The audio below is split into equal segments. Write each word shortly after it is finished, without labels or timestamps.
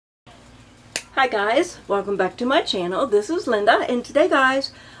Hi guys, welcome back to my channel. This is Linda, and today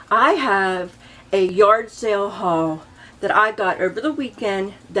guys, I have a yard sale haul that I got over the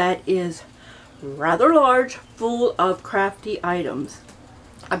weekend that is rather large, full of crafty items.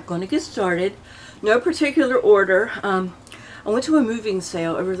 I'm going to get started. No particular order. I went to a moving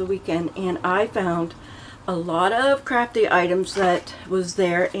sale over the weekend and I found a lot of crafty items that was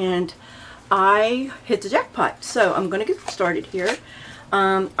there, and I hit the jackpot. So I'm going to get started here.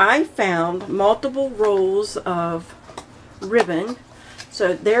 I found multiple rolls of ribbon.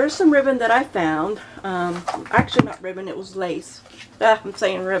 So there's some ribbon that I found. Actually not ribbon, it was lace. I'm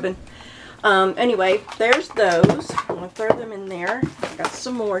saying ribbon. Anyway, there's those. I'm going to throw them in there. I got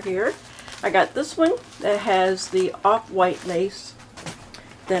some more here. I got this one that has the off-white lace.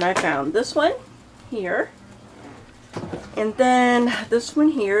 Then I found this one here. And then this one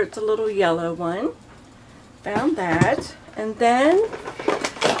here, it's a little yellow one. Found that. And then,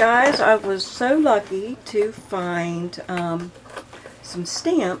 guys, I was so lucky to find some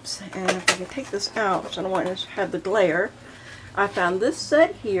stamps. And if I can take this out, which I don't want to have the glare, I found this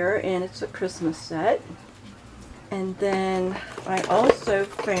set here, and it's a Christmas set. And then I also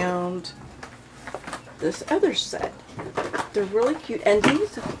found this other set. They're really cute, and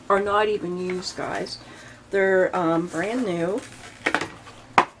these are not even used, guys. They're brand new.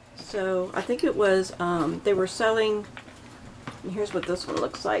 So I think it was, they were selling, and here's what this one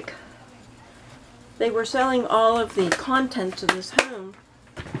looks like. They were selling all of the contents of this home,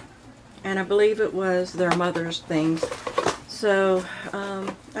 and I believe it was their mother's things. So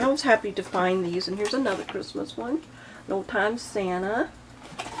I was happy to find these, and here's another Christmas one, an old time Santa.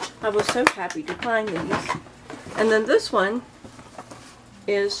 I was so happy to find these. And then this one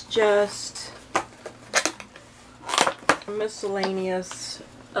is just miscellaneous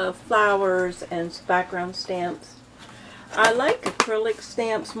flowers and background stamps. I like acrylic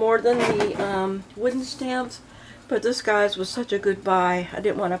stamps more than the wooden stamps, but this, guys, was such a good buy. I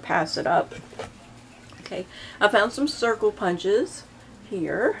didn't want to pass it up. Okay, I found some circle punches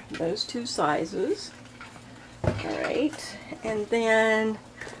here, those two sizes. Alright, and then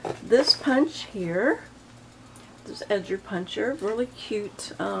this punch here, this edger puncher, really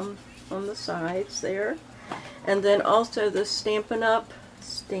cute on the sides there. And then also this Stampin' Up!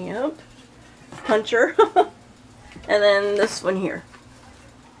 Stamp puncher. And then this one here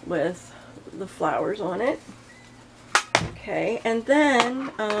with the flowers on it. Okay, and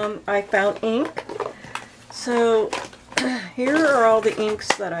then I found ink. So here are all the inks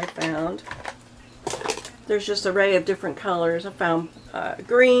that I found. There's just an array of different colors. I found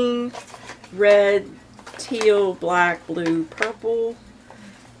green, red, teal, black, blue, purple.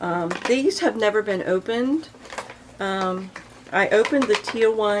 These have never been opened. I opened the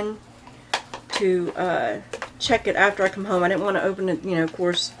teal one to check it after I come home. I didn't want to open it, you know, of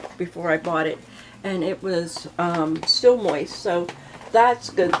course, before I bought it. And it was still moist, so that's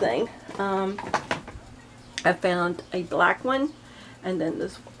a good thing. I found a black one, and then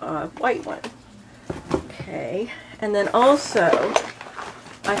this white one. Okay, and then also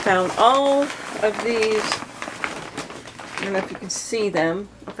I found all of these, I don't know if you can see them,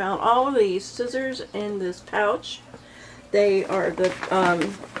 I found all of these scissors in this pouch. They are the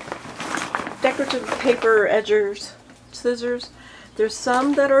decorative paper edgers scissors. There's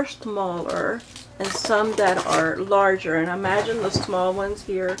some that are smaller and some that are larger, and I imagine the small ones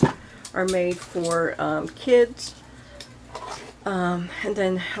here are made for kids. And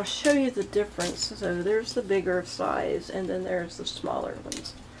then I'll show you the difference. So there's the bigger size, and then there's the smaller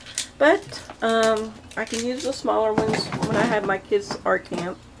ones. But I can use the smaller ones when I have my kids' art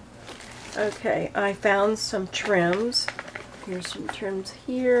camp. Okay, I found some trims. Here's some trims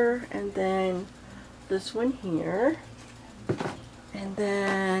here, and then this one here. And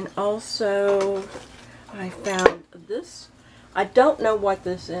then also I found this. I don't know what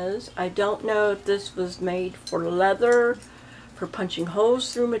this is. I don't know if this was made for leather, for punching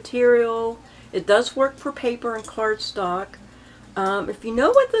holes through material. It does work for paper and cardstock. If you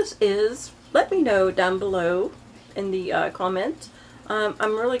know what this is, let me know down below in the comments.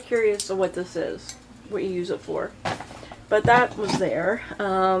 I'm really curious of what this is, what you use it for. But that was there.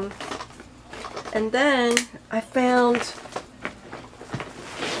 And then I found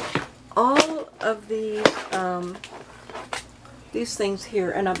all of these things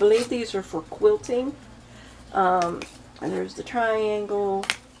here, and I believe these are for quilting. And there's the triangle.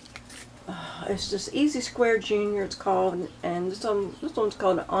 It's just Easy Square Junior, it's called, and this one's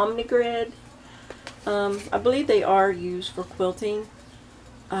called an Omni Grid. I believe they are used for quilting,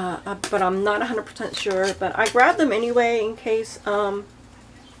 but I'm not 100% sure. But I grabbed them anyway in case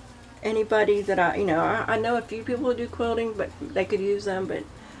anybody that I know a few people who do quilting, but they could use them, but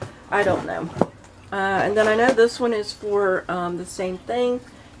I don't know. And then I know this one is for the same thing.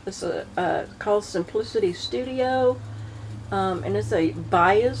 It's called Simplicity Studio. And it's a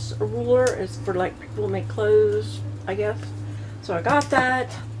bias ruler. It's for like people who make clothes, I guess. So I got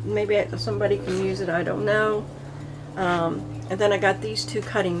that. Maybe somebody can use it, I don't know. And then I got these two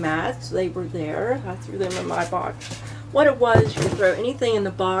cutting mats. They were there. I threw them in my box. What it was, you can throw anything in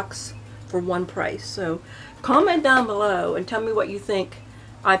the box for one price. So comment down below and tell me what you think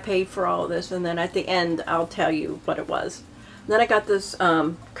I paid for all of this, and then at the end I'll tell you what it was. And then I got this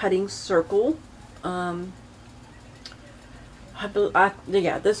cutting circle. Yeah,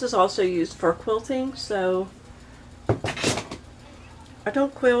 this is also used for quilting, so I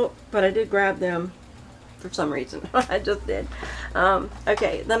don't quilt, but I did grab them for some reason. I just did.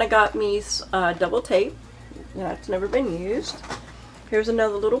 Okay, then I got me double tape. That's never been used. Here's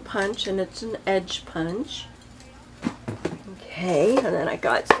another little punch, and it's an edge punch. Okay, and then I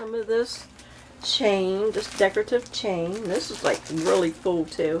got some of this chain, this decorative chain. This is like really cool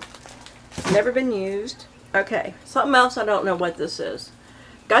too. Never been used. Okay, something else, I don't know what this is.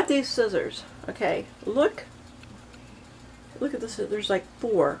 Got these scissors. Okay, look at this. There's like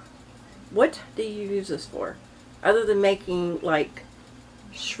 4. What do you use this for? Other than making like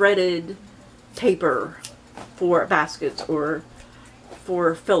shredded paper for baskets or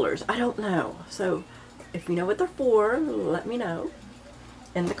for fillers. I don't know. So if you know what they're for, let me know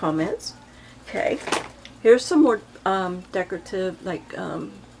in the comments. Okay, here's some more decorative, like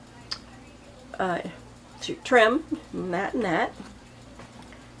trim, and that.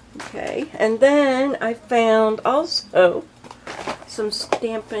 Okay, and then I found also some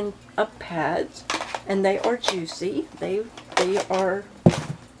Stampin' Up pads, and they are juicy. They are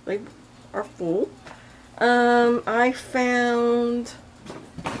full. I found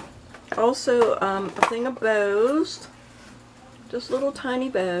also a thing of bows, just little tiny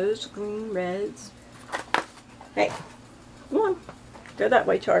bows, green, reds. Hey, come on, go that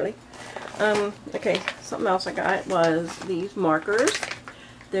way, Charlie. Okay, something else I got was these markers.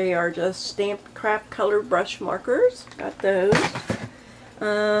 They are just stamped craft color brush markers. Got those.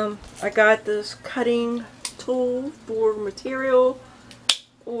 I got this cutting tool for material,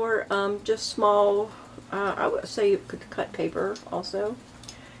 or just small, I would say you could cut paper also.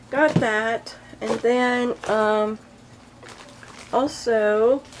 Got that. And then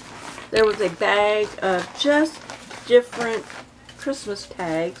also there was a bag of just different Christmas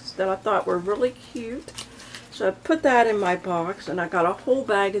tags that I thought were really cute. So I put that in my box, and I got a whole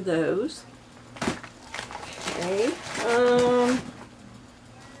bag of those. Okay.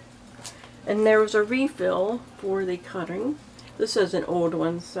 And there was a refill for the cutting. This is an old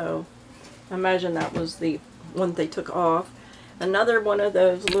one, so I imagine that was the one they took off. Another one of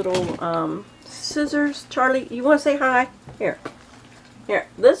those little scissors. Charlie, you want to say hi? Here. Here.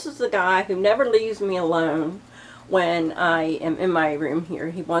 This is the guy who never leaves me alone when I am in my room here.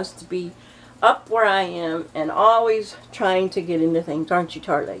 He wants to be up where I am and always trying to get into things, aren't you,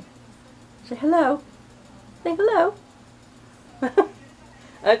 Charlie? Say hello. Say hello.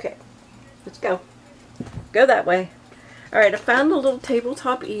 Okay, let's go. Go that way. Alright, I found a little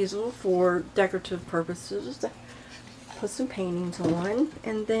tabletop easel for decorative purposes to put some paintings on.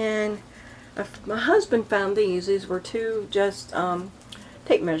 And then my husband found these. These were 2 just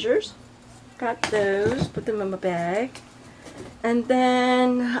tape measures. Got those, put them in my bag. And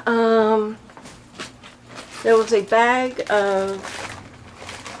then there was a bag of,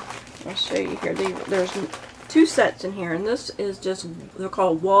 I'll show you here, there's 2 sets in here, and this is just, they're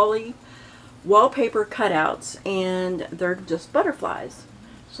called wallpaper cutouts, and they're just butterflies.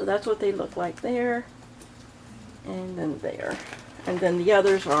 So that's what they look like there, and then there. And then the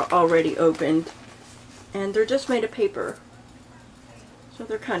others are already opened, and they're just made of paper. So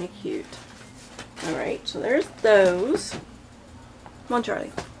they're kind of cute. Alright, so there's those. Come on,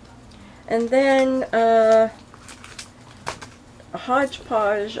 Charlie. And then a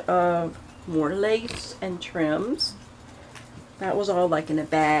hodgepodge of more lace and trims. That was all like in a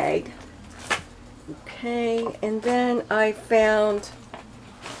bag. Okay, and then I found,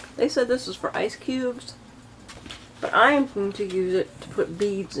 they said this is for ice cubes, but I am going to use it to put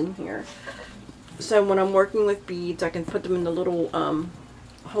beads in here. So when I'm working with beads, I can put them in the little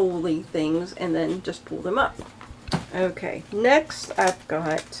holy things and then just pull them up. Okay, next I've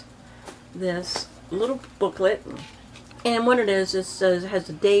got this little booklet, and what it is, it says, it has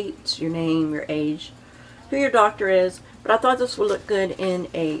the dates, your name, your age, who your doctor is, but I thought this would look good in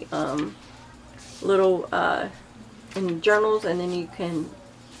a little in journals, and then you can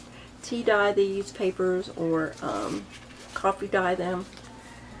tea dye these papers or coffee dye them.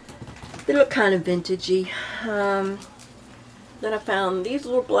 They look kind of vintagey. Then I found these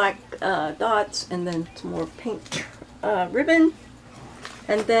little black dots, and then some more pink ribbon.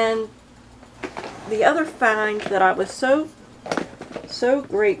 And then the other find that I was so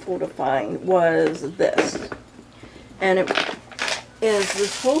grateful to find was this. And it is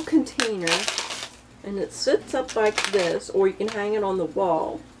this whole container, and it sits up like this, or you can hang it on the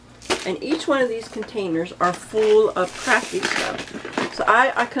wall. And each one of these containers are full of crafty stuff. So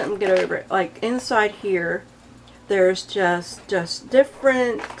I couldn't get over it. Like inside here, there's just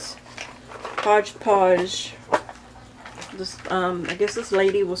different hodgepodge. This I guess this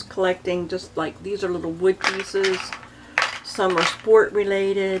lady was collecting just like, these are little wood pieces. Some are sport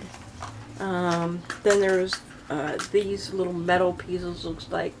related. Then there's these little metal pieces, looks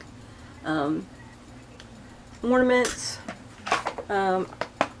like ornaments. And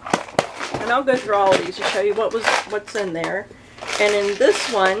I'll go through all of these to show you what's in there. And in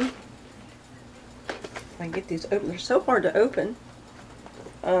this one, if I can get these open, they're so hard to open.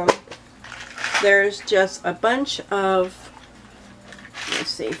 There's just a bunch of, let me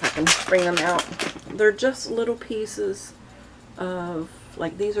see if I can bring them out. They're just little pieces of,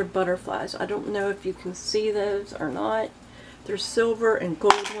 like, these are butterflies. I don't know if you can see those or not. There's silver and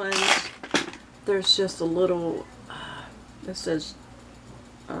gold ones. There's just a little, this says,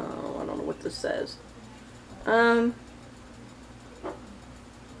 I don't know what this says. I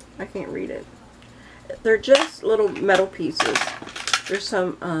can't read it. They're just little metal pieces. There's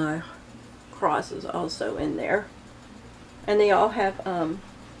some crosses also in there. And they all have, I'm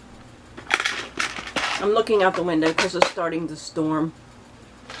looking out the window because it's starting to storm.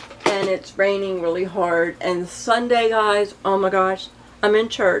 And it's raining really hard. And Sunday, guys, oh my gosh, I'm in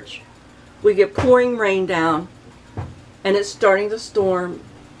church. We get pouring rain down. And it's starting to storm.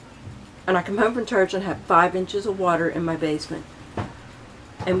 And I come home from church and have 5 inches of water in my basement.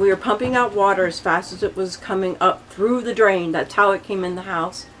 And we were pumping out water as fast as it was coming up through the drain. That's how it came in the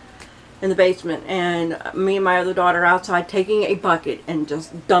house, in the basement. And me and my other daughter outside taking a bucket and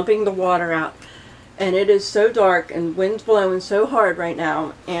just dumping the water out. And it is so dark and wind's blowing so hard right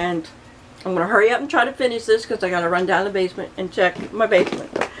now. And I'm going to hurry up and try to finish this because I got to run down the basement and check my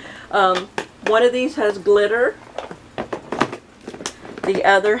basement. One of these has glitter. The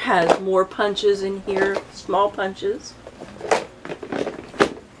other has more punches in here, small punches.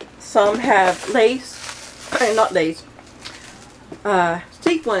 Some have lace, not lace,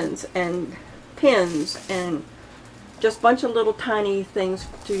 sequins and pins and just a bunch of little tiny things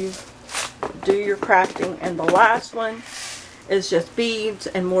to do your crafting. And the last one is just beads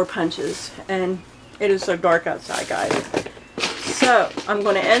and more punches. And it is so dark outside, guys. So I'm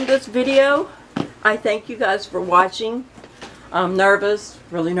going to end this video. I thank you guys for watching. I'm nervous,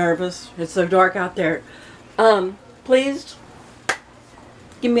 really nervous. It's so dark out there. Please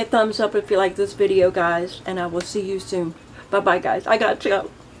give me a thumbs up if you like this video, guys, and I will see you soon. Bye bye, guys. I got to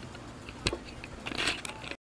go.